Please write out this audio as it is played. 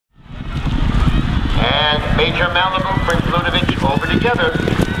Major Malibu, Prince Ludovic over together.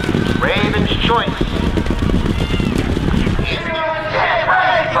 Raven's Choice.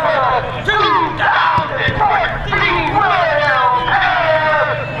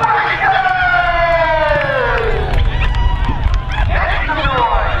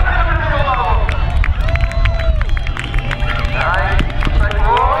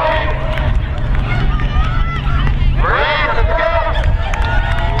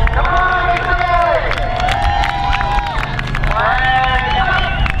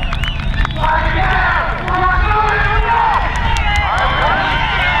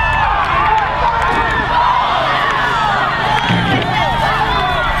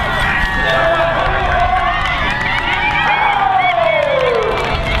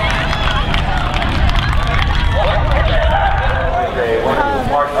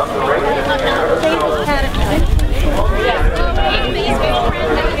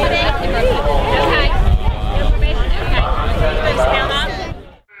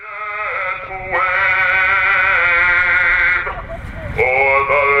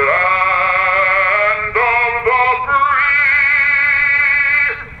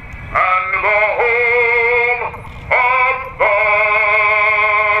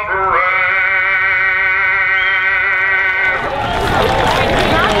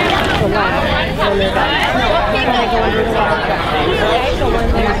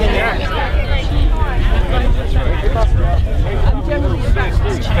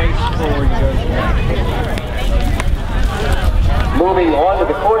 Moving on to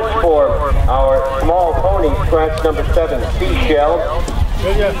the course for our small pony, scratch number 7, Seashell.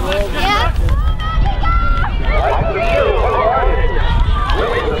 Yeah.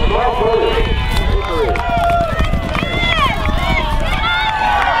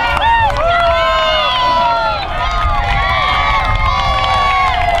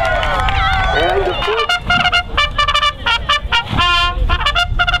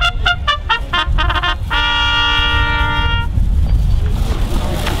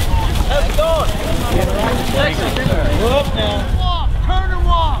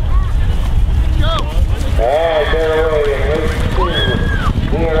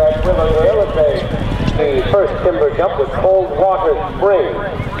 The first timber jump was Cold Water Spring,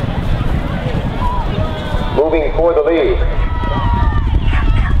 moving for the lead.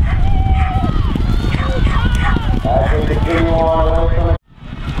 As we continue on,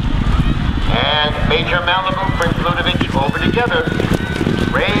 and Major Malibu, Prince Ludovic over together.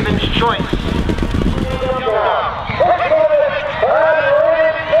 Raven's Choice.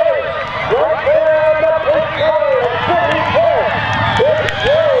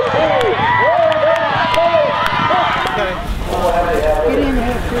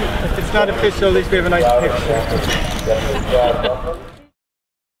 If it's not official, at least we have a nice picture.